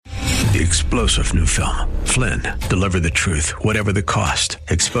the explosive new film, Flynn, Deliver the Truth, Whatever the Cost,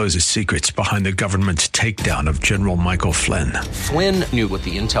 exposes secrets behind the government's takedown of General Michael Flynn. Flynn knew what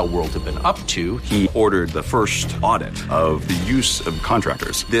the intel world had been up to. He ordered the first audit of the use of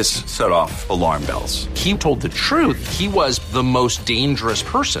contractors. This set off alarm bells. He told the truth. He was the most dangerous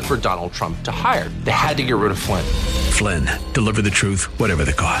person for Donald Trump to hire. They had to get rid of Flynn. Flynn, Deliver the Truth, Whatever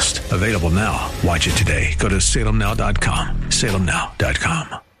the Cost. Available now. Watch it today. Go to salemnow.com.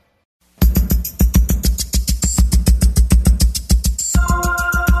 salemnow.com.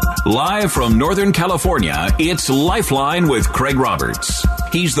 Live from Northern California, it's Lifeline with Craig Roberts.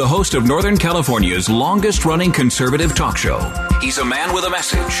 He's the host of Northern California's longest-running conservative talk show. He's a man with a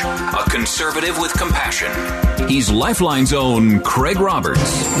message, a conservative with compassion. He's Lifeline's own Craig Roberts.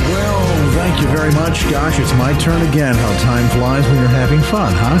 Well, thank you very much. Gosh, it's my turn again. How time flies when you're having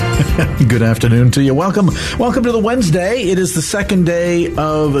fun, huh? Good afternoon to you. Welcome to the Wednesday. It is the second day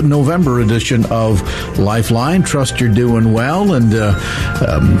of November edition of Lifeline. Trust you're doing well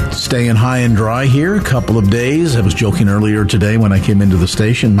and staying high and dry here. A couple of days. I was joking earlier today when I came into the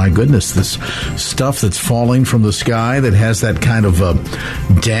station. My goodness, this stuff that's falling from the sky that has that kind of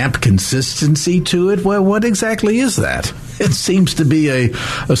damp consistency to it. Well, what exactly is that? It seems to be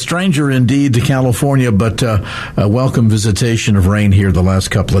a stranger indeed to California, but a welcome visitation of rain here the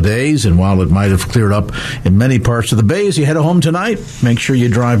last couple of days. And while it might have cleared up in many parts of the bay, as you head home tonight, make sure you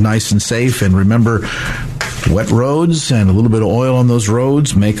drive nice and safe. And remember, wet roads and a little bit of oil on those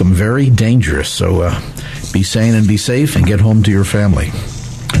roads make them very dangerous. So be sane and be safe and get home to your family.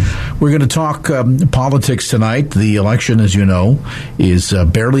 We're going to talk politics tonight. The election, as you know, is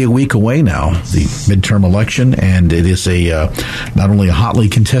barely a week away now, the midterm election, and it is not only a hotly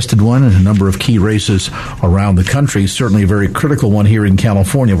contested one in a number of key races around the country, certainly a very critical one here in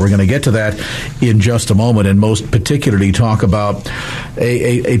California. We're going to get to that in just a moment, and most particularly talk about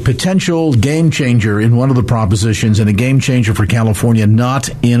a potential game changer in one of the propositions, and a game changer for California, not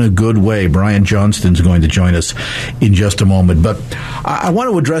in a good way. Brian Johnston's going to join us in just a moment. But I want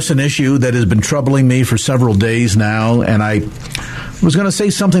to address an issue that has been troubling me for several days now, and I was going to say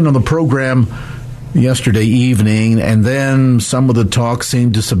something on the program yesterday evening, and then some of the talk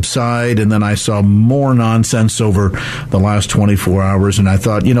seemed to subside, and then I saw more nonsense over the last 24 hours, and I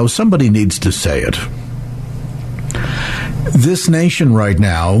thought, somebody needs to say it. This nation right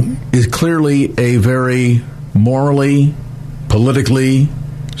now is clearly a very morally, politically,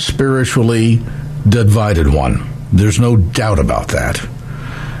 spiritually divided one. There's no doubt about that.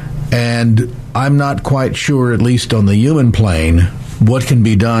 And I'm not quite sure, at least on the human plane, what can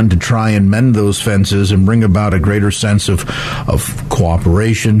be done to try and mend those fences and bring about a greater sense of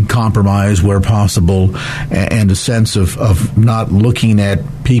cooperation, compromise where possible, and a sense of not looking at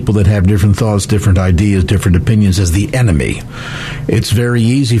people that have different thoughts, different ideas, different opinions as the enemy. It's very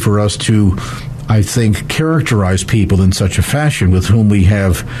easy for us to, I think, characterize people in such a fashion with whom we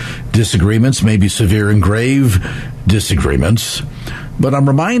have disagreements, maybe severe and grave disagreements. But I'm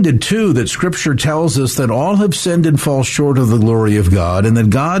reminded, too, that Scripture tells us that all have sinned and fall short of the glory of God, and that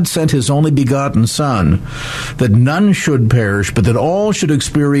God sent His only begotten Son, that none should perish, but that all should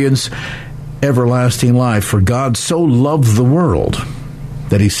experience everlasting life. For God so loved the world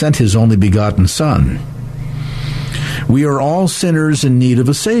that He sent His only begotten Son. We are all sinners in need of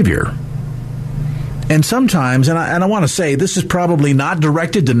a Savior. And sometimes, and I want to say, this is probably not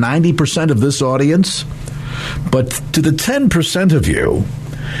directed to 90% of this audience, but to the 10% of you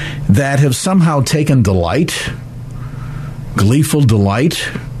that have somehow taken gleeful delight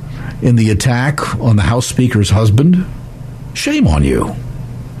in the attack on the House Speaker's husband, shame on you.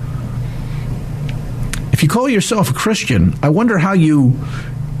 If you call yourself a Christian, I wonder how you,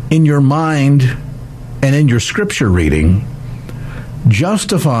 in your mind and in your scripture reading,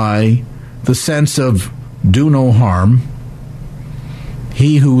 justify the sense of do no harm.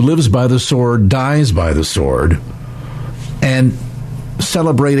 He who lives by the sword dies by the sword, and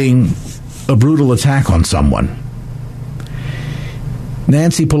celebrating a brutal attack on someone.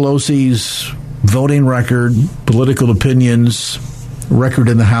 Nancy Pelosi's voting record, political opinions, record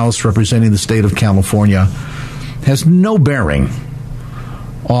in the House representing the state of California has no bearing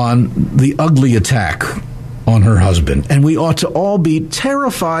on the ugly attack on her husband. And we ought to all be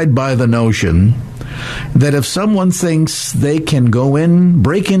terrified by the notion that if someone thinks they can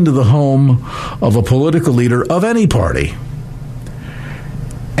break into the home of a political leader of any party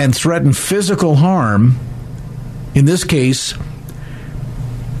and threaten physical harm, in this case,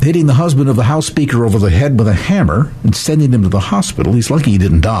 hitting the husband of the House Speaker over the head with a hammer and sending him to the hospital, he's lucky he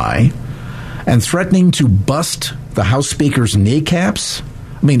didn't die, and threatening to bust the House Speaker's kneecaps?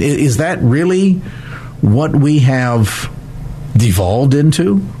 I mean, is that really what we have devolved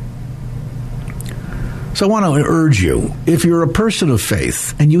into? So I want to urge you, if you're a person of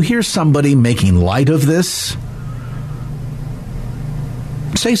faith and you hear somebody making light of this,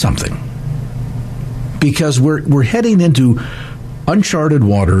 say something. Because we're heading into uncharted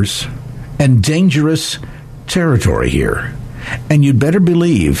waters and dangerous territory here. And you'd better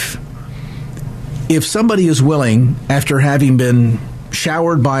believe, if somebody is willing, after having been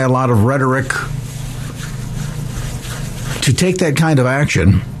showered by a lot of rhetoric, to take that kind of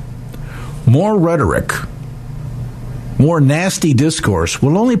action, more rhetoric, more nasty discourse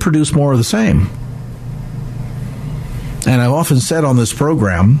will only produce more of the same. And I've often said on this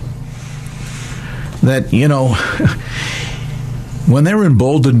program that, you know, when they're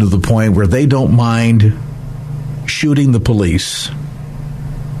emboldened to the point where they don't mind shooting the police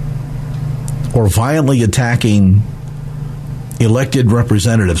or violently attacking elected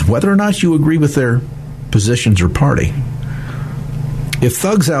representatives, whether or not you agree with their positions or party, if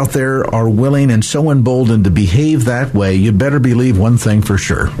thugs out there are willing and so emboldened to behave that way, you better believe one thing for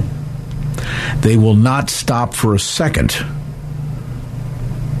sure. They will not stop for a second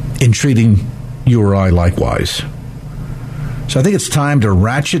in treating you or I likewise. So I think it's time to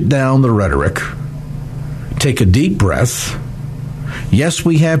ratchet down the rhetoric, take a deep breath. Yes,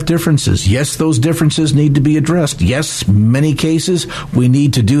 we have differences. Yes, those differences need to be addressed. Yes, many cases we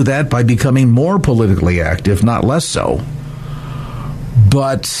need to do that by becoming more politically active, not less so.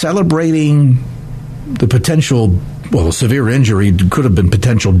 But celebrating the potential, well, severe injury could have been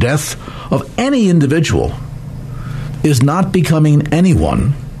potential death of any individual is not becoming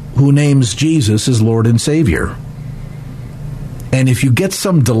anyone who names Jesus as Lord and Savior. And if you get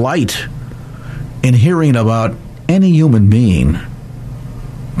some delight in hearing about any human being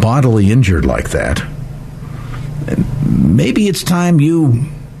bodily injured like that, maybe it's time you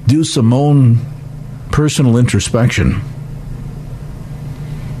do some own personal introspection,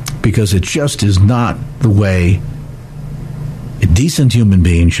 because it just is not the way a decent human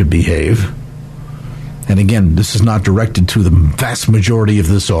being should behave. And again, this is not directed to the vast majority of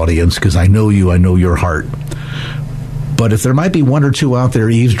this audience, because I know you, I know your heart. But if there might be one or two out there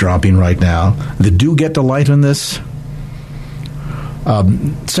eavesdropping right now that do get delight in this,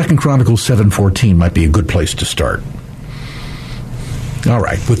 2 Chronicles 7:14 might be a good place to start. All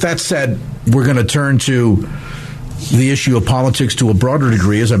right. With that said, we're going to turn to the issue of politics to a broader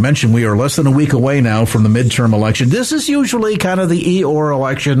degree. As I mentioned, we are less than a week away now from the midterm election. This is usually kind of the Eeyore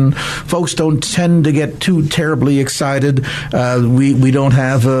election. Folks don't tend to get too terribly excited. We don't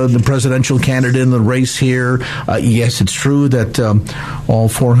have the presidential candidate in the race here. Yes, it's true that all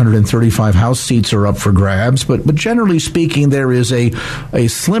 435 House seats are up for grabs, but generally speaking, there is a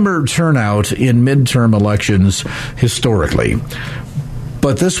slimmer turnout in midterm elections historically.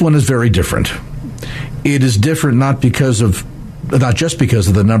 But this one is very different. It is different not just because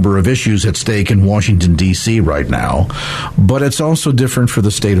of the number of issues at stake in Washington, D.C. right now, but it's also different for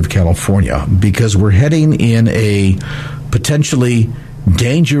the state of California, because we're heading in a potentially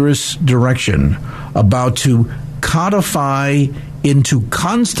dangerous direction, about to codify into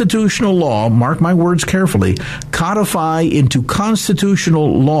constitutional law, mark my words carefully, codify into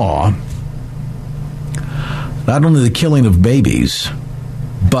constitutional law not only the killing of babies,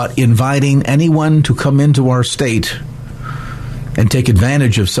 but inviting anyone to come into our state and take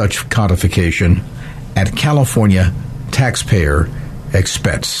advantage of such codification at California taxpayer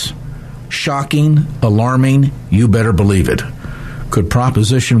expense. Shocking, alarming, you better believe it. Could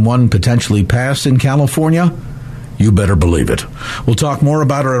Proposition 1 potentially pass in California? You better believe it. We'll talk more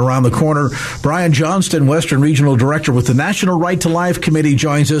about it around the corner. Brian Johnston, Western Regional Director with the National Right to Life Committee,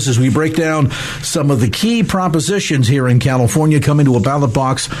 joins us as we break down some of the key propositions here in California coming to a ballot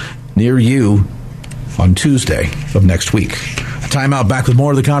box near you on Tuesday of next week. A timeout, back with more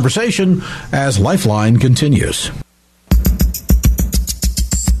of the conversation as Lifeline continues.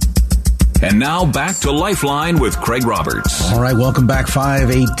 And now back to Lifeline with Craig Roberts. All right, welcome back.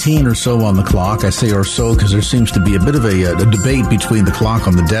 5:18 or so on the clock. I say or so because there seems to be a bit of a debate between the clock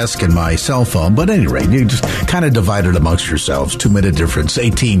on the desk and my cell phone. But at any rate, you just kind of divide it amongst yourselves. 2-minute difference,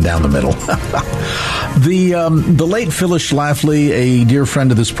 18 down the middle. The late Phyllis Schlafly, a dear friend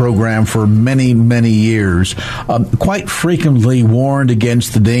of this program for many, many years, quite frequently warned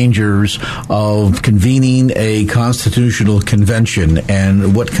against the dangers of convening a constitutional convention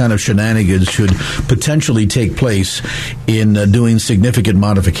and what kind of shenanigans should potentially take place in doing significant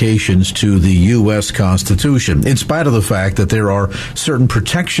modifications to the U.S. Constitution, in spite of the fact that there are certain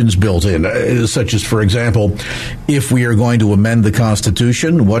protections built in, such as, for example, if we are going to amend the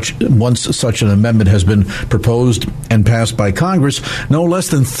Constitution, once such an amendment has been proposed and passed by Congress, no less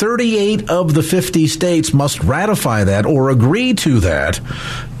than 38 of the 50 states must ratify that or agree to that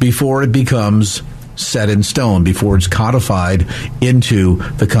before it becomes set in stone before it's codified into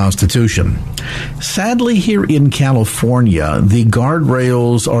the Constitution. Sadly, here in California, the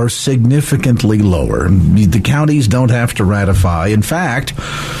guardrails are significantly lower. The counties don't have to ratify. In fact,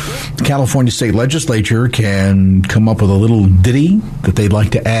 the California State Legislature can come up with a little ditty that they'd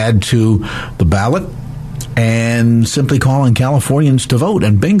like to add to the ballot and simply call on Californians to vote.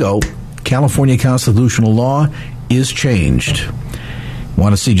 And bingo, California constitutional law is changed.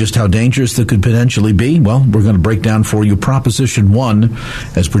 Want to see just how dangerous that could potentially be? Well, we're going to break down for you Proposition 1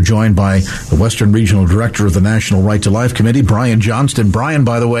 as we're joined by the Western Regional Director of the National Right to Life Committee, Brian Johnston. Brian,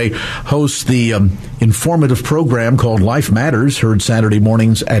 by the way, hosts the informative program called Life Matters, heard Saturday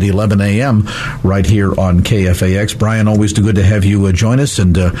mornings at 11 a.m. right here on KFAX. Brian, always good to have you join us,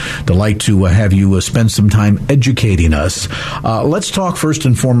 and delight to have you spend some time educating us. Let's talk first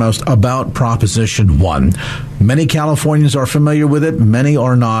and foremost about Proposition 1. Many Californians are familiar with it. Many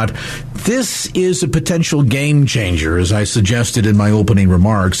are not. This is a potential game changer, as I suggested in my opening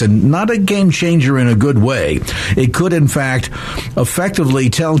remarks, and not a game changer in a good way. It could, in fact,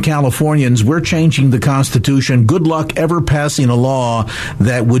 effectively tell Californians, we're changing the Constitution. Good luck ever passing a law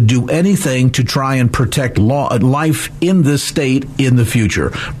that would do anything to try and protect life in this state in the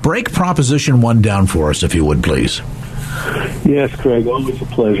future. Break Proposition 1 down for us, if you would, please. Yes, Craig, always a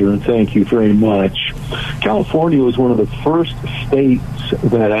pleasure, and thank you very much. California was one of the first states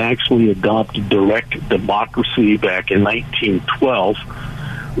that actually adopted direct democracy back in 1912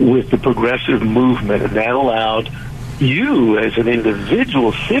 with the progressive movement, and that allowed you as an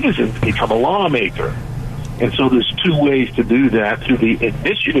individual citizen to become a lawmaker. And so there's two ways to do that: through the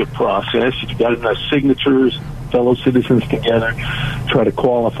initiative process. You've got enough signatures, fellow citizens together, try to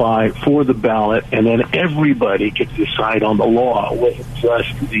qualify for the ballot, and then everybody gets to decide on the law. It wasn't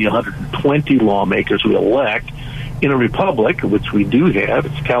just the 120 lawmakers we elect. In a republic, which we do have,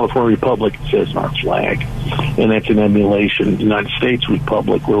 it's California Republic, it says on our flag, and that's an emulation of the United States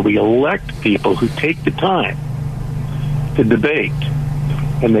Republic, where we elect people who take the time to debate.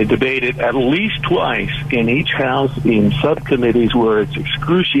 And they debate it at least twice in each house in subcommittees where it's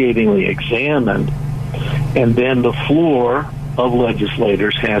excruciatingly examined. And then the floor of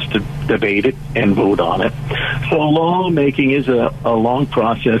legislators has to debate it and vote on it. So lawmaking is a long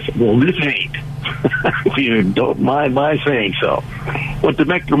process. Well, this ain't. If you don't mind my saying so. What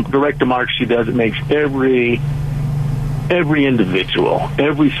direct democracy does, it makes every individual,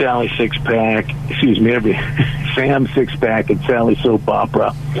 every Sally Six-Pack, every Sam Six-Pack and Sally Soap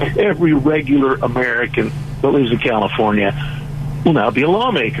Opera, every regular American that lives in California will now be a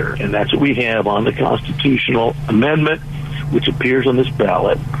lawmaker. And that's what we have on the constitutional amendment, which appears on this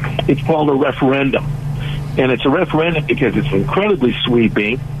ballot. It's called a referendum. And it's a referendum because it's incredibly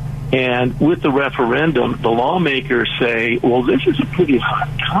sweeping. And with the referendum, the lawmakers say, well, this is a pretty hot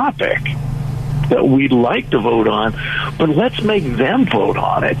topic that we'd like to vote on, but let's make them vote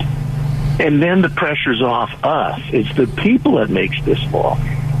on it. And then the pressure's off us. It's the people that makes this law.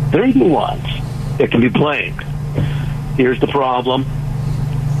 They're the ones that can be blamed. Here's the problem.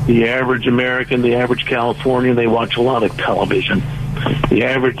 The average American, the average Californian, they watch a lot of television. The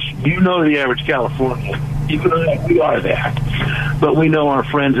average Californian, even though we are that. But we know our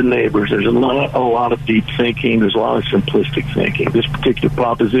friends and neighbors. There's a lot of deep thinking. There's a lot of simplistic thinking. This particular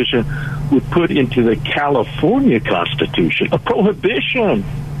proposition would put into the California Constitution a prohibition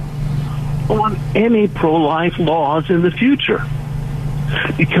on any pro-life laws in the future,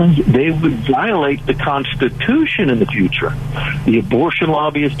 because they would violate the Constitution in the future. The abortion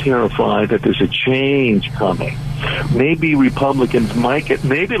lobby is terrified that there's a change coming. Maybe Republicans might get,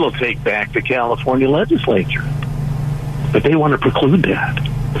 maybe it'll take back the California legislature, but they want to preclude that.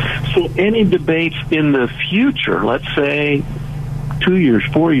 So any debates in the future, let's say 2 years,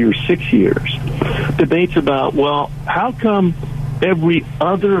 4 years, 6 years, debates about, well, how come every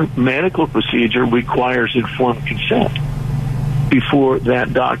other medical procedure requires informed consent before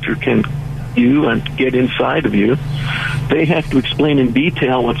that doctor can you and get inside of you? They have to explain in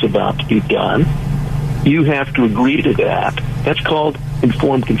detail what's about to be done. You have to agree to that. That's called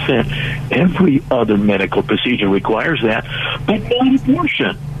informed consent. Every other medical procedure requires that, but not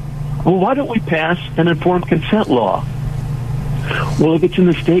abortion. Well, why don't we pass an informed consent law? Well, if it's in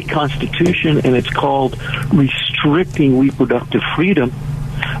the state constitution and it's called restricting reproductive freedom,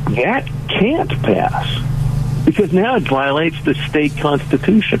 that can't pass, because now it violates the state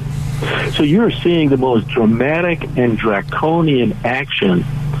constitution. So you're seeing the most dramatic and draconian action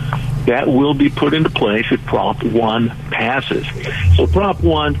that will be put into place if Prop 1 passes. So Prop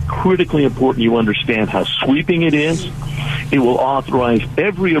 1, critically important you understand how sweeping it is. It will authorize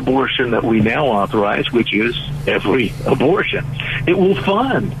every abortion that we now authorize, which is every abortion. It will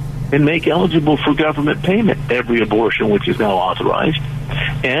fund and make eligible for government payment every abortion which is now authorized.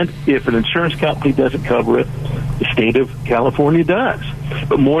 And if an insurance company doesn't cover it, the state of California does.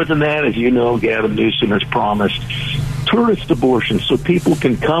 But more than that, as you know, Gavin Newsom has promised tourist abortions so people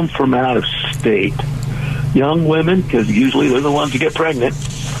can come from out of state. Young women, because usually they're the ones who get pregnant,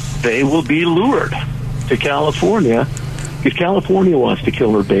 they will be lured to California because California wants to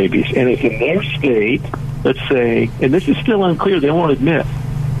kill their babies. And if in their state, let's say, and this is still unclear, they won't admit,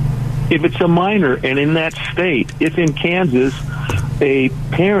 if it's a minor and in that state, if in Kansas a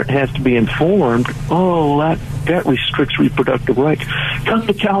parent has to be informed, that restricts reproductive rights. Come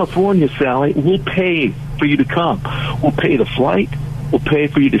to California, Sally. We'll pay for you to come. We'll pay the flight. We'll pay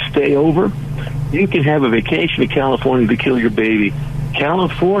for you to stay over. You can have a vacation to California to kill your baby.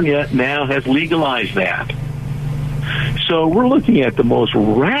 California now has legalized that. So we're looking at the most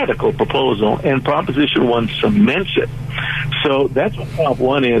radical proposal, and Proposition 1 cements it. So that's what Prop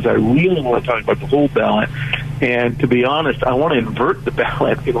 1 is. I really want to talk about the whole ballot. And to be honest, I want to invert the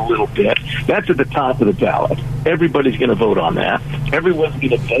ballot in a little bit. That's at the top of the ballot. Everybody's going to vote on that. Everyone's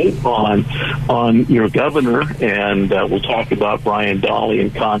going to vote on your governor, and we'll talk about Brian Dahle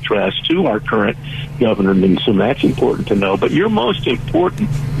in contrast to our current Governor Newsom. That's important to know. But your most important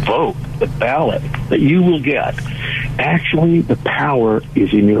vote, the ballot that you will get, actually the power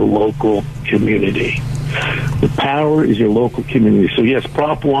is in your local community. The power is your local community. So yes,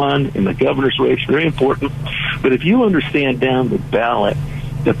 Prop 1 and the governor's race, very important. But if you understand down the ballot,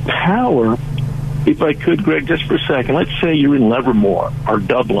 the power, if I could, Greg, just for a second, let's say you're in Livermore or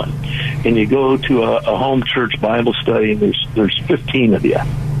Dublin, and you go to a home church Bible study, and there's 15 of you,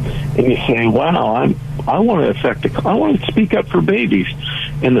 and you say, "Wow, I want to speak up for babies,"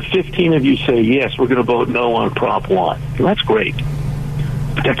 and the 15 of you say, "Yes, we're going to vote no on Prop 1." Well, that's great.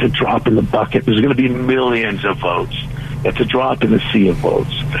 But that's a drop in the bucket. There's going to be millions of votes. That's a drop in the sea of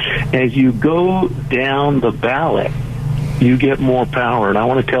votes. As you go down the ballot, you get more power. And I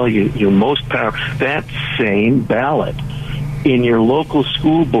want to tell you, your most power, that same ballot in your local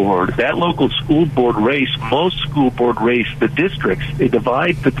school board, that local school board race, most school board race, the districts, they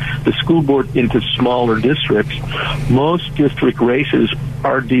divide the school board into smaller districts. Most district races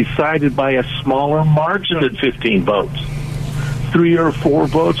are decided by a smaller margin than 15 votes. 3 or 4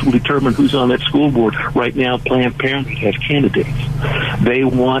 votes will determine who's on that school board. Right now, Planned Parenthood has candidates. They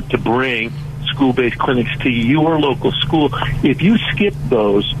want to bring school-based clinics to your local school. If you skip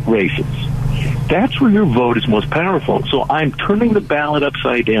those races, that's where your vote is most powerful. So I'm turning the ballot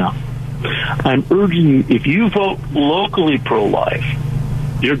upside down. I'm urging you, if you vote locally pro-life,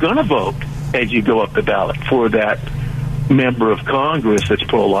 you're going to vote as you go up the ballot for that member of Congress that's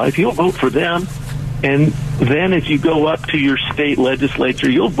pro-life. You'll vote for them. And then as you go up to your state legislature,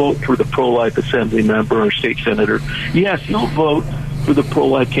 you'll vote for the pro-life assembly member or state senator. Yes, you'll vote for the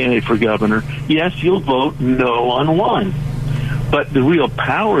pro-life candidate for governor. Yes, you'll vote no on one. But the real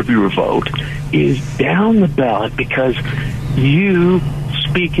power of your vote is down the ballot, because you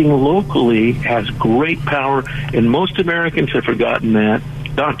speaking locally has great power, and most Americans have forgotten that.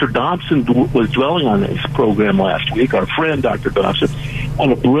 Dr. Dobson was dwelling on this program last week, our friend Dr. Dobson, on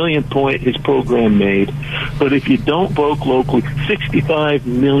a brilliant point his program made. But if you don't vote locally, 65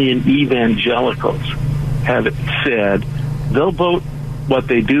 million evangelicals have said they'll vote what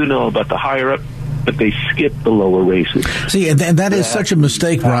they do know about the higher up, but they skip the lower races. See, and that is such a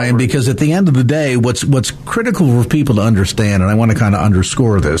mistake, Brian, because at the end of the day, what's critical for people to understand, and I want to kind of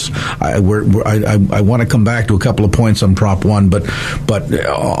underscore this, I want to come back to a couple of points on Prop 1, but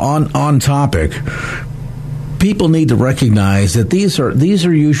on topic, people need to recognize that these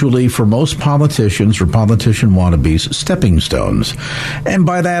are usually, for most politicians or politician wannabes, stepping stones. And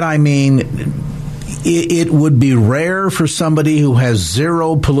by that I mean, it would be rare for somebody who has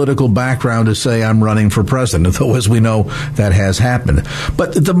zero political background to say, I'm running for president, though, as we know, that has happened.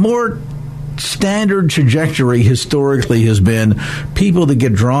 But the more standard trajectory historically has been people that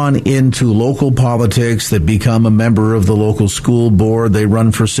get drawn into local politics, that become a member of the local school board, they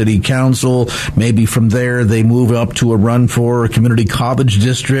run for city council, maybe from there they move up to a run for a community college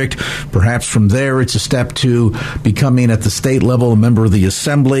district, perhaps from there it's a step to becoming at the state level a member of the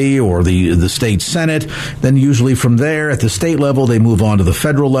assembly or the state senate, then usually from there at the state level they move on to the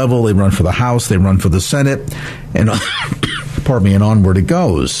federal level, they run for the House, they run for the Senate, and and onward it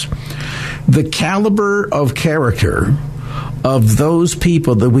goes. The caliber of character of those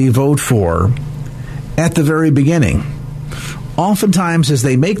people that we vote for at the very beginning, oftentimes as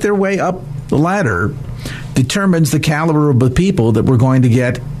they make their way up the ladder, determines the caliber of the people that we're going to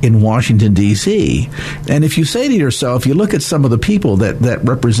get in Washington, D.C. And if you say to yourself, you look at some of the people that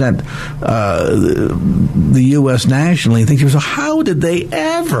represent the U.S. nationally, and think to yourself, how did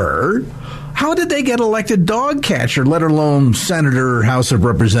they get elected dog catcher, let alone senator, House of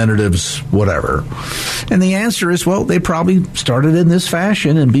Representatives, whatever? And the answer is, well, they probably started in this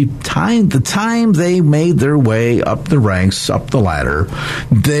fashion, and the time they made their way up the ranks, up the ladder,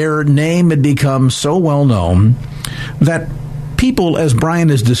 their name had become so well known that people, as Brian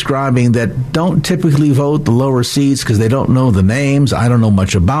is describing, that don't typically vote the lower seats because they don't know the names. I don't know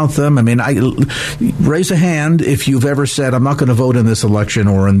much about them. I mean, raise a hand if you've ever said, I'm not going to vote in this election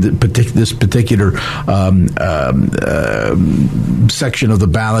or in this particular section of the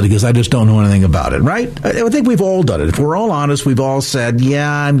ballot because I just don't know anything about it, right? I think we've all done it. If we're all honest, we've all said, yeah,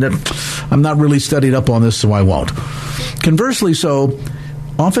 I'm not really studied up on this, so I won't. Conversely, so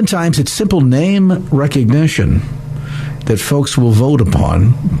oftentimes it's simple name recognition that folks will vote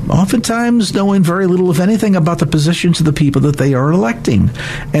upon, oftentimes knowing very little, if anything, about the positions of the people that they are electing.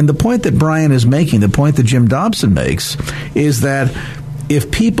 And the point that Brian is making, the point that Jim Dobson makes, is that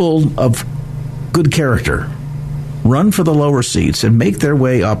if people of good character run for the lower seats and make their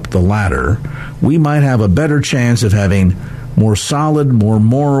way up the ladder, we might have a better chance of having more solid, more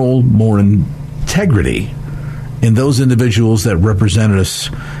moral, more integrity in those individuals that represent us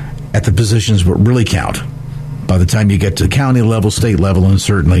at the positions that really count by the time you get to county level, state level, and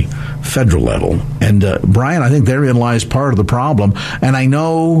certainly federal level. And Brian, I think therein lies part of the problem. And I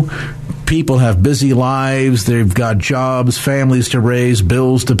know people have busy lives. They've got jobs, families to raise,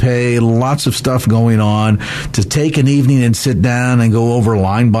 bills to pay, lots of stuff going on. To take an evening and sit down and go over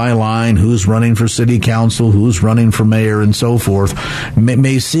line by line who's running for city council, who's running for mayor, and so forth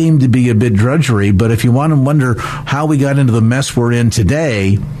may seem to be a bit drudgery. But if you want to wonder how we got into the mess we're in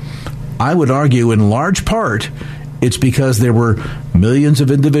today, I would argue in large part it's because there were millions of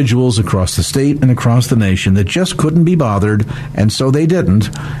individuals across the state and across the nation that just couldn't be bothered, and so they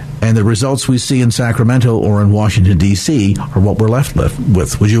didn't. And the results we see in Sacramento or in Washington, D.C. are what we're left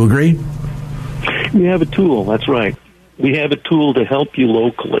with. Would you agree? We have a tool, that's right. We have a tool to help you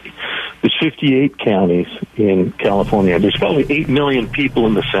locally. There's 58 counties in California. There's probably 8 million people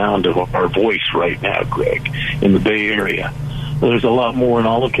in the sound of our voice right now, Greg, in the Bay Area. There's a lot more in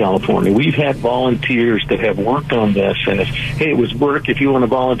all of California. We've had volunteers that have worked on this, and it was work. If you want to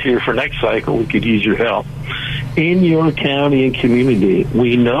volunteer for next cycle, we could use your help. In your county and community,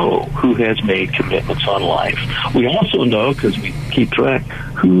 we know who has made commitments on life. We also know, because we keep track,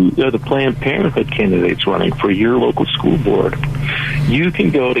 who are the Planned Parenthood candidates running for your local school board. You can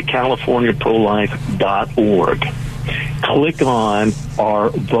go to CaliforniaProLife.org. Click on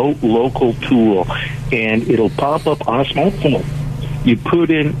our Vote Local tool, and it'll pop up on a smartphone. You put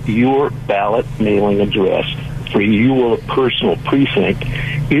in your ballot mailing address for your personal precinct.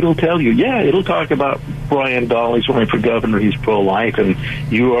 It'll tell you, it'll talk about Brian Dahley's running for governor, he's pro-life, and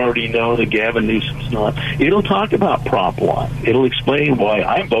you already know that Gavin Newsom's not. It'll talk about Prop 1. It'll explain why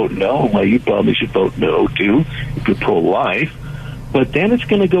I vote no, why you probably should vote no, too, if you're pro-life. But then it's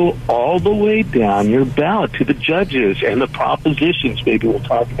going to go all the way down your ballot to the judges and the propositions. Maybe we'll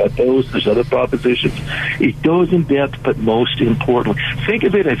talk about those. There's other propositions. It goes in depth, but most importantly, think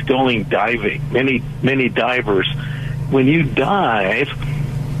of it as going diving. Many divers, when you dive,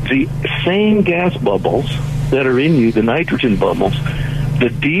 the same gas bubbles that are in you, the nitrogen bubbles, the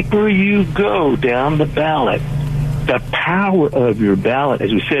deeper you go down the ballot, the power of your ballot,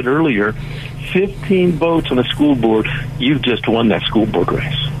 as we said earlier, 15 votes on the school board, you've just won that school board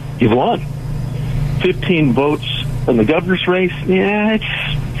race. You've won. 15 votes in the governor's race,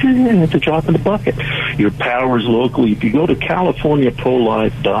 it's a drop in the bucket. Your power is locally. If you go to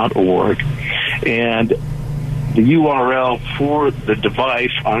CaliforniaProLife.org, and the URL for the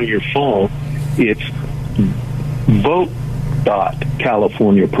device on your phone, it's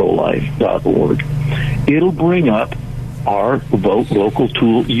vote.CaliforniaProLife.org. It'll bring up our Vote Local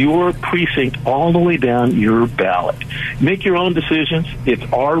tool, your precinct, all the way down your ballot. Make your own decisions. It's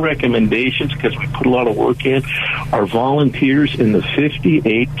our recommendations because we put a lot of work in. Our volunteers in the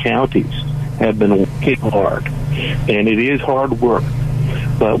 58 counties have been working hard, and it is hard work.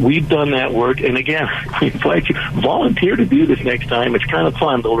 But we've done that work, and again, we invite you, volunteer to do this next time. It's kind of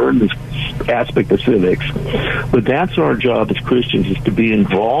fun to learn this aspect of civics. But that's our job as Christians, is to be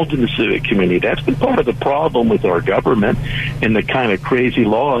involved in the civic community. That's been part of the problem with our government and the kind of crazy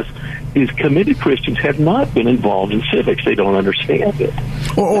laws. is committed Christians have not been involved in civics. They don't understand it.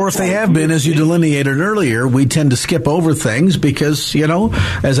 Or if they have been, as you delineated earlier, we tend to skip over things because,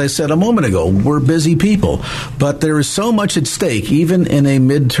 as I said a moment ago, we're busy people. But there is so much at stake, even in a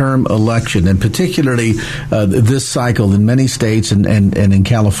midterm election, and particularly this cycle in many states and in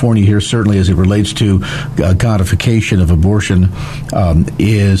California here, certainly as it relates to codification of abortion,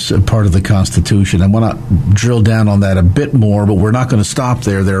 is a part of the Constitution. I want to drill down on that a bit more, but we're not going to stop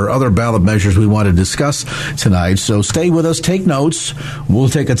there. There are other ballot measures we want to discuss tonight, so stay with us, take notes. We'll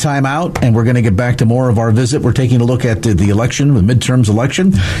take a time out, and we're going to get back to more of our visit. We're taking a look at the election, the midterms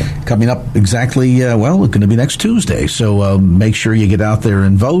election, coming up exactly, it's going to be next Tuesday, so make sure you get out there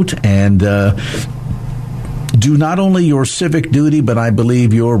and vote, and do not only your civic duty, but I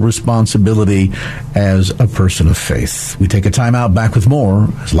believe your responsibility as a person of faith. We take a time out, back with more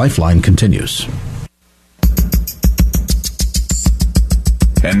as Lifeline continues.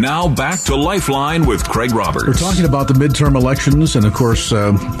 And now back to Lifeline with Craig Roberts. We're talking about the midterm elections, and of course,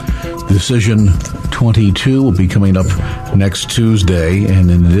 Decision 22 will be coming up next Tuesday.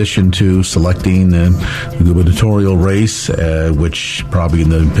 And in addition to selecting the gubernatorial race, which probably in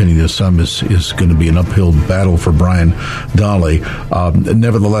the opinion of some is going to be an uphill battle for Brian Dahle,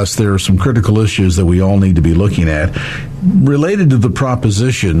 nevertheless, there are some critical issues that we all need to be looking at. Related to the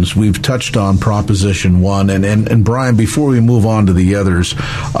propositions, we've touched on Proposition 1, and Brian, before we move on to the others,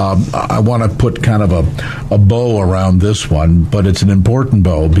 I want to put kind of a bow around this one, but it's an important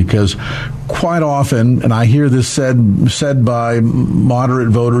bow because quite often, and I hear this said by moderate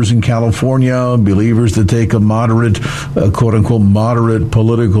voters in California, believers that take a moderate, quote-unquote, moderate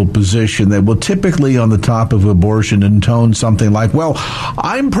political position, that will typically on the top of abortion intone something like, well,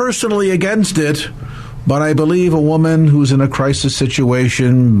 I'm personally against it, but I believe a woman who's in a crisis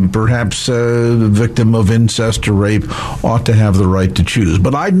situation, perhaps a victim of incest or rape, ought to have the right to choose.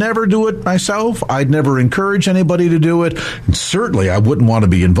 But I'd never do it myself. I'd never encourage anybody to do it. And certainly I wouldn't want to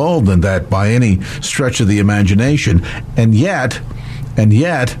be involved in that by any stretch of the imagination. And yet,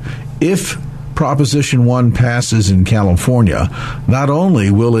 if Proposition 1 passes in California, not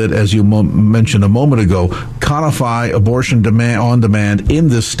only will it, as you mentioned a moment ago, codify abortion on demand in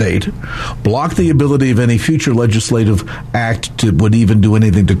this state, block the ability of any future legislative act would even do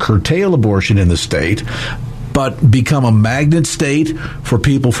anything to curtail abortion in the state, but become a magnet state for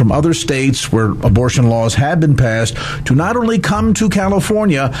people from other states where abortion laws have been passed to not only come to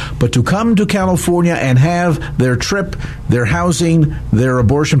California, but to come to California and have their trip, their housing, their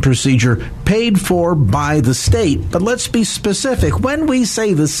abortion procedure paid for by the state. But let's be specific. When we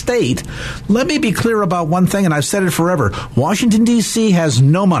say the state, let me be clear about one thing, and I've said it forever. Washington, D.C. has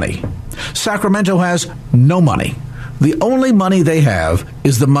no money. Sacramento has no money. The only money they have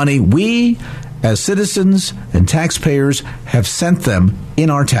is the money we as citizens and taxpayers have sent them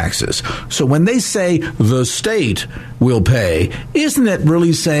in our taxes. So when they say the state will pay, isn't it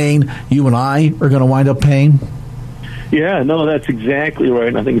really saying you and I are going to wind up paying? Yeah, no, that's exactly right.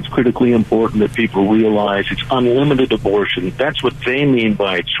 And I think it's critically important that people realize it's unlimited abortion. That's what they mean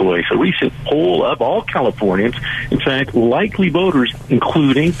by choice. A recent poll of all Californians, in fact, likely voters,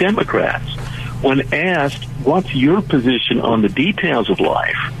 including Democrats, when asked, what's your position on the details of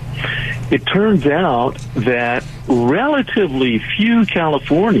life? It turns out that relatively few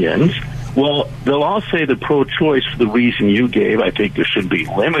Californians, well, they'll all say they're pro-choice for the reason you gave. I think there should be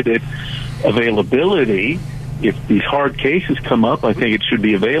limited availability. If these hard cases come up, I think it should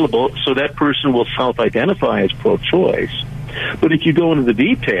be available, so that person will self-identify as pro-choice. But if you go into the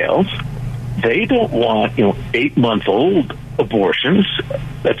details, they don't want, 8-month-old abortions.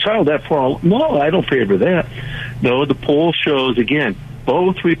 A child that far, no, I don't favor that. No, the poll shows, again,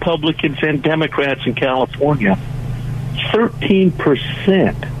 both Republicans and Democrats in California,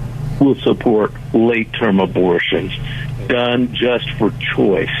 13% will support late-term abortions done just for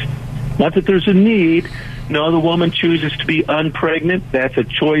choice. Not that there's a need. No, the woman chooses to be unpregnant. That's a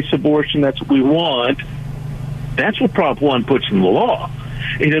choice abortion. That's what we want. That's what Prop 1 puts in the law.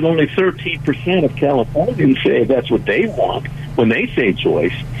 And that only 13% of Californians say that's what they want when they say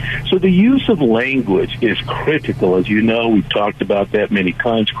choice. So the use of language is critical. As you know, we've talked about that many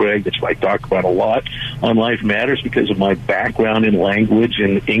times, Craig. That's why I talk about a lot on Life Matters, because of my background in language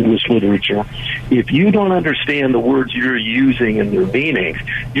and English literature. If you don't understand the words you're using and their meanings,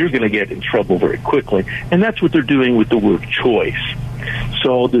 you're going to get in trouble very quickly. And that's what they're doing with the word choice.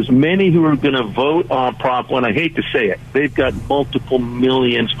 So there's many who are going to vote on Prop 1. I hate to say it. They've got multiple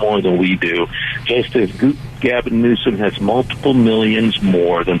millions more than we do, just as Gavin Newsom has multiple millions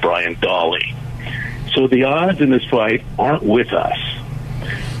more than Brian Dahle. So the odds in this fight aren't with us.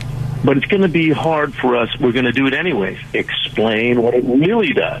 But it's going to be hard for us. We're going to do it anyways. Explain what it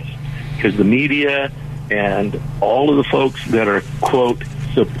really does. because the media and all of the folks that are, quote,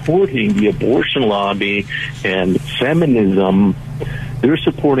 supporting the abortion lobby and feminism, they're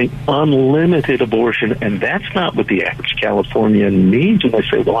supporting unlimited abortion, and that's not what the average Californian needs. And they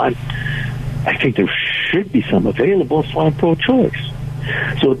say, well, I think there should be some available, so I'm pro-choice.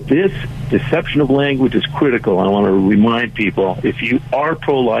 So this deception of language is critical. I want to remind people, if you are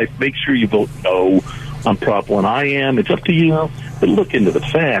pro-life, make sure you vote no on Prop 1. I am. It's up to you, but look into the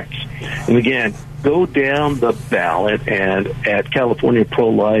facts. And again, go down the ballot and at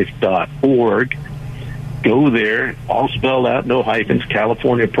CaliforniaProlife.org. Go there, all spelled out, no hyphens,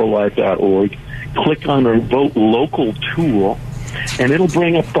 CaliforniaProlife.org. Click on our Vote Local tool, and it'll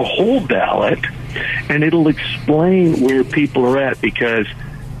bring up the whole ballot, and it'll explain where people are at. Because,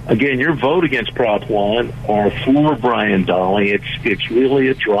 again, your vote against Prop 1 or for Brian Dahle, it's really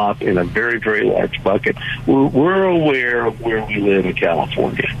a drop in a very, very large bucket. We're aware of where we live in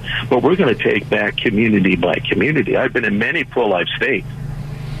California, but we're going to take back community by community. I've been in many pro-life states,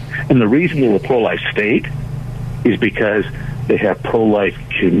 and the reason they're a pro-life state is because they have pro-life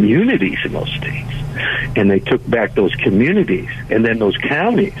communities in those states. And they took back those communities, and then those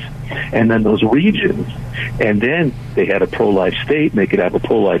counties, and then those regions. And then they had a pro-life state, and they could have a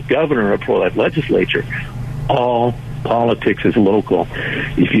pro-life governor or a pro-life legislature. All politics is local.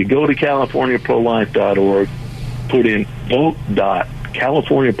 If you go to CaliforniaProlife.org, put in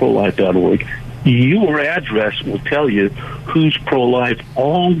vote.CaliforniaProlife.org, your address will tell you who's pro-life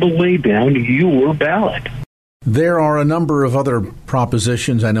all the way down to your ballot. There are a number of other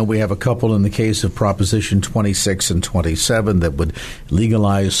propositions. I know we have a couple in the case of Proposition 26 and 27 that would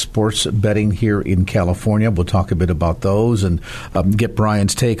legalize sports betting here in California. We'll talk a bit about those and get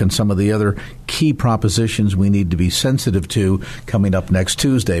Brian's take on some of the other key propositions we need to be sensitive to coming up next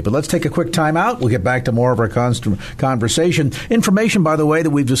Tuesday. But let's take a quick time out. We'll get back to more of our conversation. Information, by the way,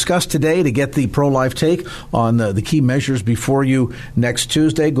 that we've discussed today to get the pro-life take on the key measures before you next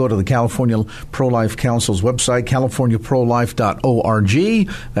Tuesday. Go to the California Pro-Life Council's website, CaliforniaProlife.org.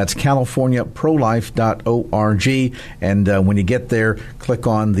 That's CaliforniaProlife.org. And when you get there, click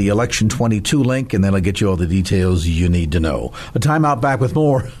on the Election 22 link, and that'll get you all the details you need to know. A timeout, back with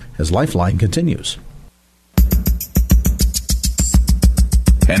more as Lifeline continues.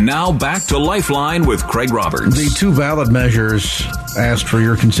 And now back to Lifeline with Craig Roberts. The two ballot measures asked for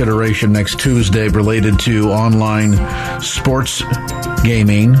your consideration next Tuesday related to online sports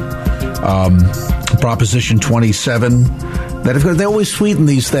gaming. Proposition 27. That they always sweeten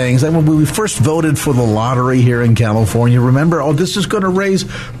these things. When we first voted for the lottery here in California, remember, this is going to raise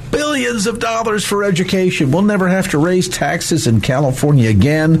billions of dollars for education. We'll never have to raise taxes in California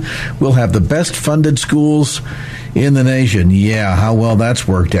again. We'll have the best funded schools in the nation. Yeah, how well that's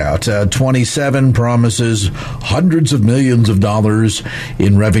worked out. 27 promises hundreds of millions of dollars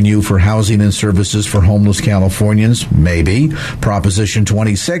in revenue for housing and services for homeless Californians. Maybe. Proposition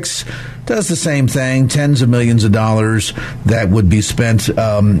 26 does the same thing, tens of millions of dollars that would be spent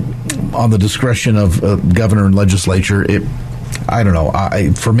on the discretion of governor and legislature. I don't know.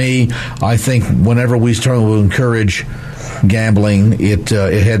 For me, I think whenever we start to encourage gambling, it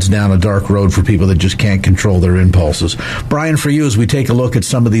heads down a dark road for people that just can't control their impulses. Brian, for you, as we take a look at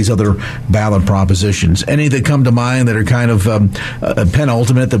some of these other ballot propositions, any that come to mind that are kind of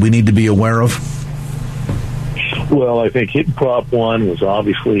penultimate that we need to be aware of? Well, I think hitting Prop 1 was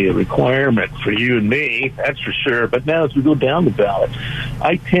obviously a requirement for you and me, that's for sure. But now as we go down the ballot,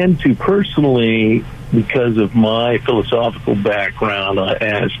 I tend to personally, because of my philosophical background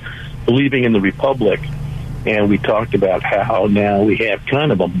as believing in the Republic, and we talked about how now we have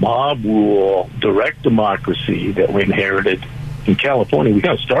kind of a mob rule, direct democracy that we inherited in California. We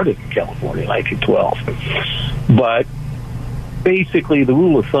got started in California in 1912. But basically, the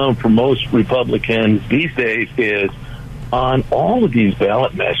rule of thumb for most Republicans these days is on all of these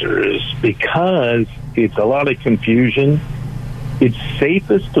ballot measures, because it's a lot of confusion, it's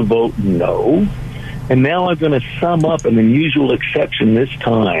safest to vote no. And now I'm going to sum up an unusual exception this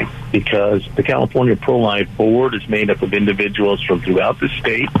time, because the California Pro-Life Board is made up of individuals from throughout the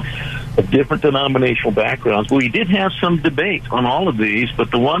state of different denominational backgrounds. We did have some debate on all of these, but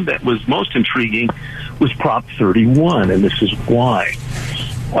the one that was most intriguing was Prop 31, and this is why.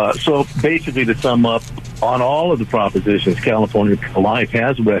 So basically, to sum up, on all of the propositions, California Pro-Life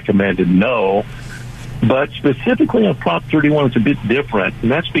has recommended no. But specifically on Prop 31, it's a bit different,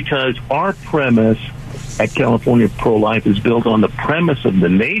 and that's because our premise at California Pro-Life is built on the premise of the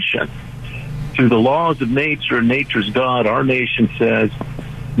nation. Through the laws of nature and nature's God, our nation says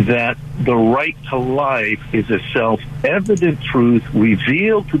that the right to life is a self-evident truth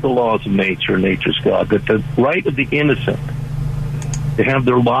revealed through the laws of nature and nature's God, that the right of the innocent to have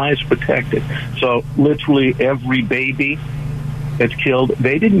their lives protected. So literally every baby that's killed,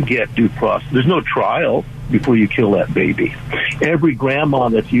 they didn't get due process. There's no trial before you kill that baby. Every grandma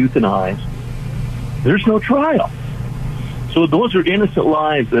that's euthanized, there's no trial. So those are innocent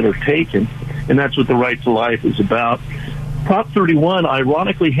lives that are taken, and that's what the right to life is about. Prop 31,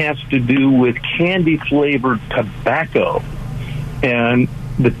 ironically, has to do with candy-flavored tobacco. And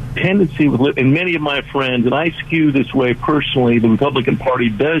the tendency with, and many of my friends, and I skew this way personally, the Republican Party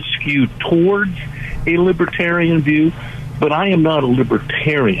does skew towards a libertarian view, but I am not a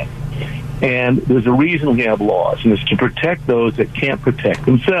libertarian. And there's a reason we have laws, and it's to protect those that can't protect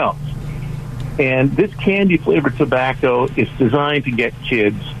themselves. And this candy-flavored tobacco is designed to get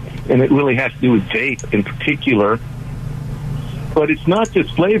kids, and it really has to do with vape in particular. But it's not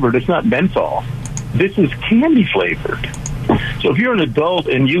just flavored. It's not menthol. This is candy-flavored. So if you're an adult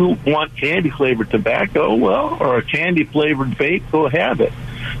and you want candy-flavored tobacco, well, or a candy-flavored vape, go have it.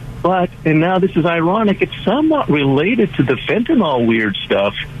 But, and now this is ironic, it's somewhat related to the fentanyl weird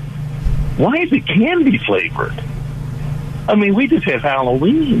stuff. Why is it candy-flavored? I mean, we just have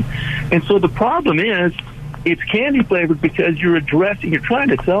Halloween. And so the problem is, it's candy-flavored because you're trying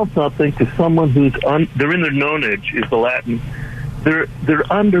to sell something to someone who's, they're in their nonage, is the Latin. They're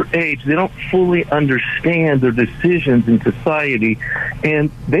underage. They don't fully understand their decisions in society, and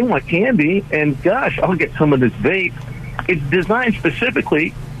they want candy, and gosh, I'll get some of this vape. It's designed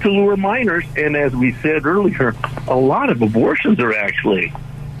specifically to lure minors, and as we said earlier, a lot of abortions are actually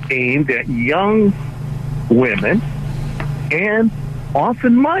aimed at young women and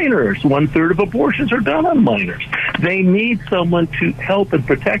often minors. 1/3 of abortions are done on minors. They need someone to help and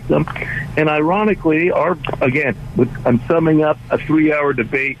protect them. And ironically, I'm summing up a 3-hour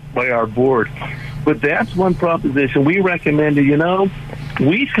debate by our board. But that's one proposition we recommended.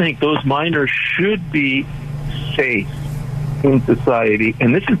 We think those minors should be safe in society.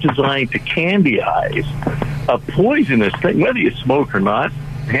 And this is designed to candyize a poisonous thing. Whether you smoke or not,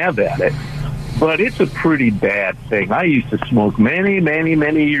 have at it. But it's a pretty bad thing. I used to smoke many, many,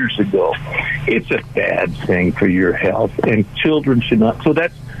 many years ago. It's a bad thing for your health, and children should not. So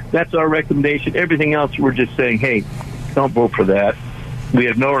that's our recommendation. Everything else, we're just saying, hey, don't vote for that. We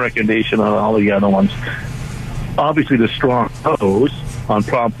have no recommendation on all the other ones. Obviously, the strong no's on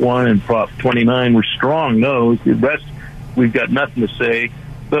Prop 1 and Prop 29 were strong no's. The rest, we've got nothing to say.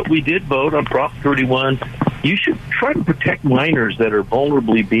 But we did vote on Prop 31. You should try to protect minors that are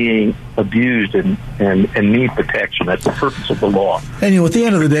vulnerably being abused and need protection. That's the purpose of the law. And at the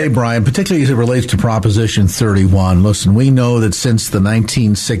end of the day, Brian, particularly as it relates to Proposition 31, listen, we know that since the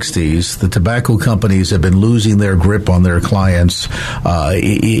 1960s, the tobacco companies have been losing their grip on their clients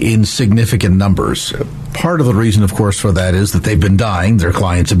in significant numbers. Part of the reason, of course, for that is that they've been dying. Their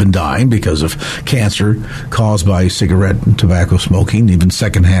clients have been dying because of cancer caused by cigarette and tobacco smoking, even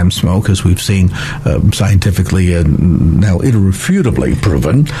secondhand smoke, as we've seen scientifically and now irrefutably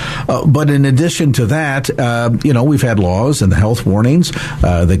proven. But in addition to that, we've had laws and the health warnings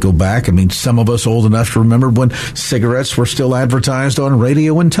that go back. I mean, some of us old enough to remember when cigarettes were still advertised on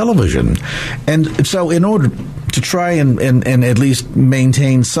radio and television. And so in order to try and at least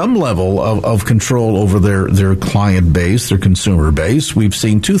maintain some level of control over their client base, their consumer base, we've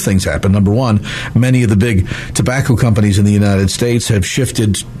seen two things happen. Number one, many of the big tobacco companies in the United States have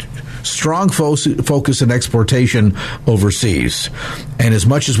shifted strong focus and exportation overseas. And as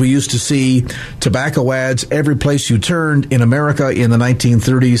much as we used to see tobacco ads every place you turned in America in the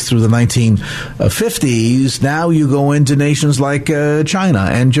 1930s through the 1950s, now you go into nations like China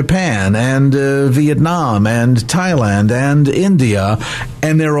and Japan and Vietnam and Thailand and India,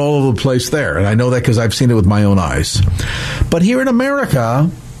 and they're all over the place there. And I know that because I've seen it with my own eyes. But here in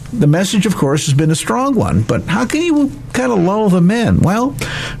America, the message, of course, has been a strong one. But how can you kind of lull them in? Well,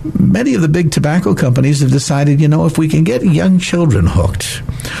 many of the big tobacco companies have decided, if we can get young children hooked,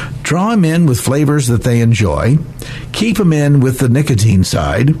 draw them in with flavors that they enjoy, keep them in with the nicotine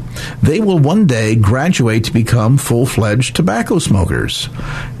side, they will one day graduate to become full-fledged tobacco smokers.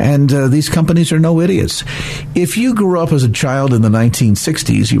 And these companies are no idiots. If you grew up as a child in the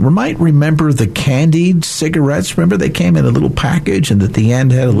 1960s, you might remember the candied cigarettes. Remember, they came in a little package, and at the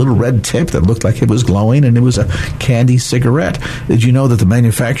end had a little red tip that looked like it was glowing, and it was a candy cigarette. Did you know that the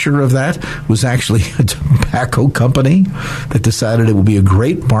manufacturer of that was actually a tobacco company that decided it would be a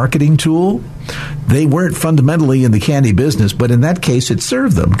great marketing tool? They weren't fundamentally in the candy business, but in that case, it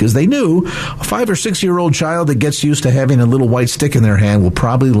served them because they knew a 5 or 6 year old child that gets used to having a little white stick in their hand will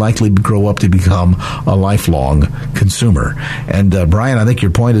probably likely grow up to become a lifelong consumer. And Brian, I think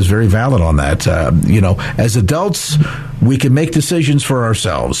your point is very valid on that. As adults, we can make decisions for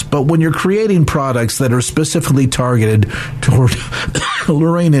ourselves, but when you're creating products that are specifically targeted toward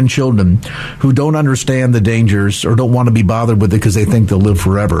luring in children who don't understand the dangers or don't want to be bothered with it because they think they'll live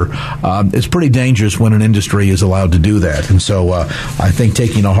forever, it's pretty dangerous when an industry is allowed to do that. And so I think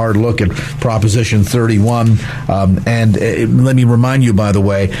taking a hard look at Proposition 31, let me remind you, by the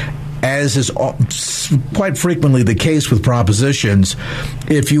way, as is quite frequently the case with propositions,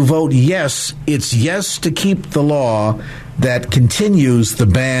 if you vote yes, it's yes to keep the law that continues the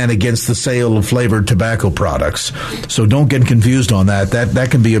ban against the sale of flavored tobacco products. So don't get confused on that.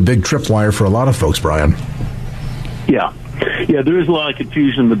 That can be a big tripwire for a lot of folks, Brian. Yeah, there is a lot of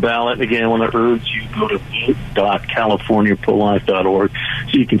confusion in the ballot. Again, I want to urge you to go to vote.californiaprolife.org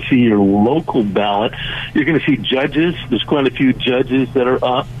so you can see your local ballot. You're going to see judges. There's quite a few judges that are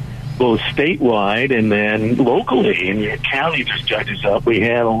up, both statewide and then locally. In your county, there's judges up. We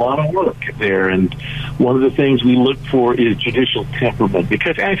had a lot of work there, and one of the things we look for is judicial temperament,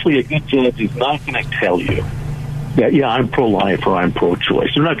 because actually a good judge is not going to tell you that, I'm pro-life or I'm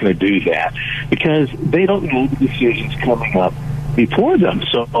pro-choice. They're not going to do that because they don't know the decisions coming up before them.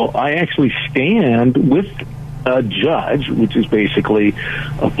 So I actually stand with a judge, which is basically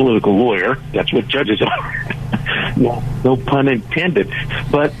a political lawyer. That's what judges are. No pun intended.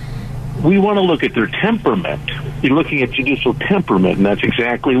 But we want to look at their temperament. You're looking at judicial temperament, and that's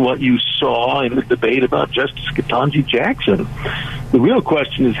exactly what you saw in the debate about Justice Ketanji Jackson. The real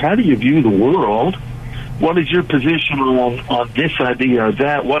question is, how do you view the world? What is your position on this idea or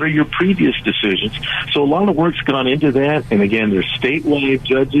that? What are your previous decisions? So a lot of work's gone into that. And again, there's statewide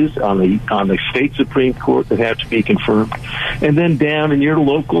judges on the state Supreme Court that have to be confirmed. And then down in your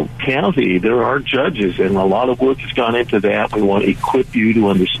local county, there are judges, and a lot of work has gone into that. We want to equip you to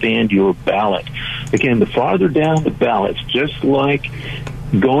understand your ballot. Again, the farther down the ballots, just like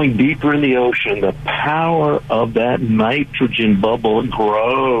going deeper in the ocean, the power of that nitrogen bubble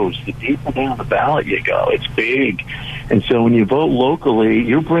grows. The deeper down the ballot you go, it's big. And so when you vote locally,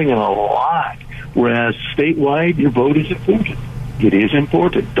 you're bringing a lot, whereas statewide, your vote is important. It is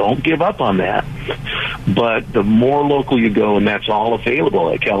important. Don't give up on that. But the more local you go, and that's all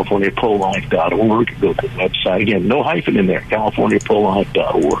available at CaliforniaProLife.org. Go to the website. Again, no hyphen in there,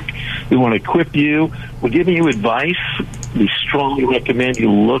 CaliforniaProLife.org. We want to equip you. We're giving you advice. We strongly recommend you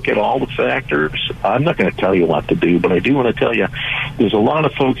look at all the factors. I'm not going to tell you what to do, but I do want to tell you there's a lot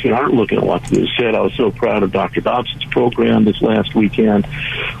of folks that aren't looking at what to do. I was so proud of Dr. Dobson's program this last weekend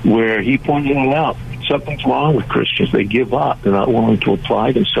where he pointed it out. Something's wrong with Christians. They give up. They're not willing to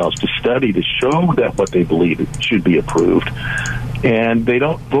apply themselves to study, to show that what they believe should be approved. And they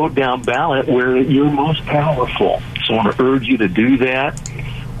don't vote down ballot where you're most powerful. So I want to urge you to do that.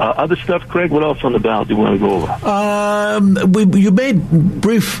 Other stuff, Craig, what else on the ballot do you want to go over? You made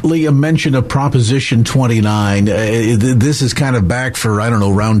briefly a mention of Proposition 29. This is kind of back for,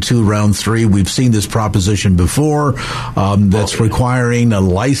 round 2, round 3. We've seen this proposition before that's requiring a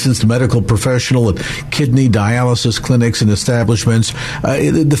licensed medical professional at kidney dialysis clinics and establishments.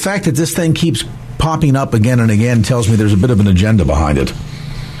 The fact that this thing keeps popping up again and again tells me there's a bit of an agenda behind it.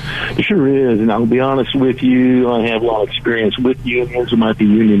 It sure is, and I'll be honest with you, I have a lot of experience with unions. There might be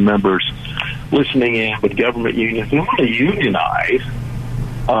union members listening in, but government unions, they want to unionize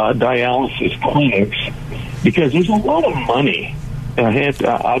dialysis clinics because there's a lot of money.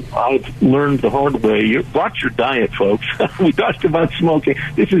 I've learned the hard way. Watch your diet, folks. We talked about smoking.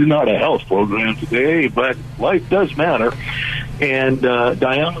 This is not a health program today, but life does matter. And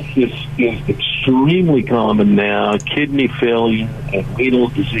dialysis is extremely common now. Kidney failure and renal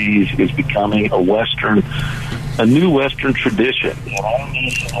disease is becoming a new Western tradition in our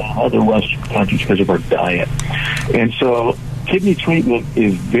nation and other Western countries because of our diet. And so kidney treatment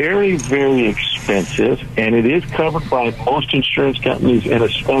is very, very expensive, and it is covered by most insurance companies and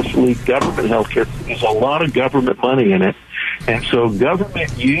especially government health care. There's a lot of government money in it. And so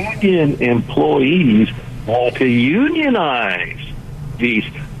government union employees want to unionize these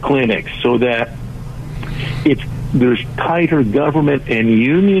clinics so that there's tighter government and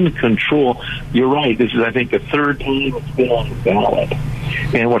union control. You're right. This is, I think, the third time it's been on the ballot.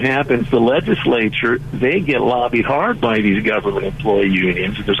 And what happens, the legislature, they get lobbied hard by these government employee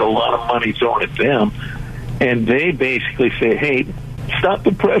unions. There's a lot of money thrown at them. And they basically say, hey, stop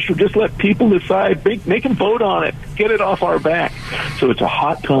the pressure. Just let people decide. Make them vote on it. Get it off our back. So it's a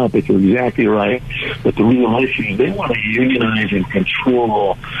hot topic. You're exactly right. But the real issue is they want to unionize and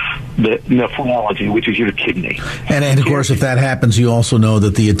control the nephrology, which is your kidney. And of course, if that happens, you also know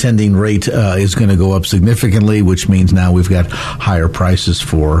that the attending rate is going to go up significantly, which means now we've got higher prices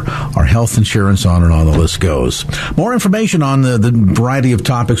for our health insurance, on and on the list goes. More information on the variety of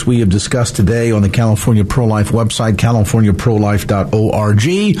topics we have discussed today on the California Pro-Life website,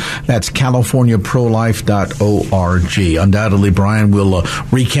 californiaprolife.org. That's californiaprolife.org. Undoubtedly, Brian will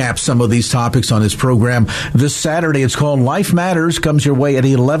recap some of these topics on his program this Saturday. It's called Life Matters. Comes your way at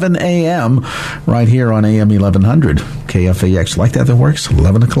 11 a.m. right here on AM 1100 KFAX. Like that works?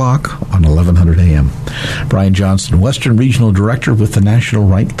 11 o'clock on 1100 a.m. Brian Johnston, Western Regional Director with the National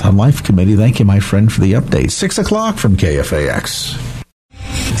Right to Life Committee. Thank you, my friend, for the update. 6 o'clock from KFAX.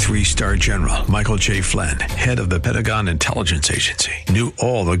 3-star General Michael J. Flynn, head of the Pentagon Intelligence Agency, knew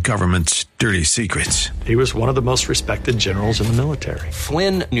all the government's dirty secrets. He was one of the most respected generals in the military.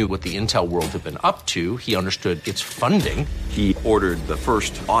 Flynn knew what the intel world had been up to. He understood its funding. He ordered the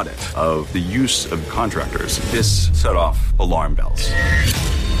first audit of the use of contractors. This set off alarm bells.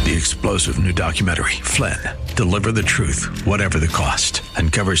 The explosive new documentary, Flynn, Deliver the Truth, Whatever the Cost,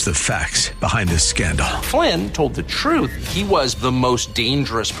 uncovers the facts behind this scandal. Flynn told the truth. He was the most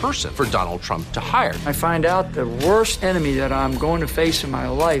dangerous person for Donald Trump to hire. I find out the worst enemy that I'm going to face in my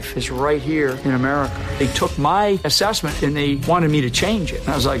life is right here in America. They took my assessment and they wanted me to change it. And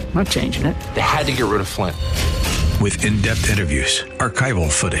I was like, I'm not changing it. They had to get rid of Flynn. With in-depth interviews,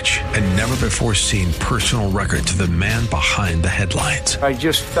 archival footage, and never-before-seen personal records of the man behind the headlines. I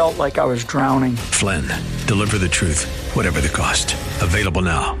just felt like I was drowning. Flynn, Deliver the Truth, Whatever the Cost. Available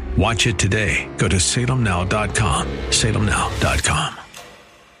now. Watch it today. Go to salemnow.com. salemnow.com.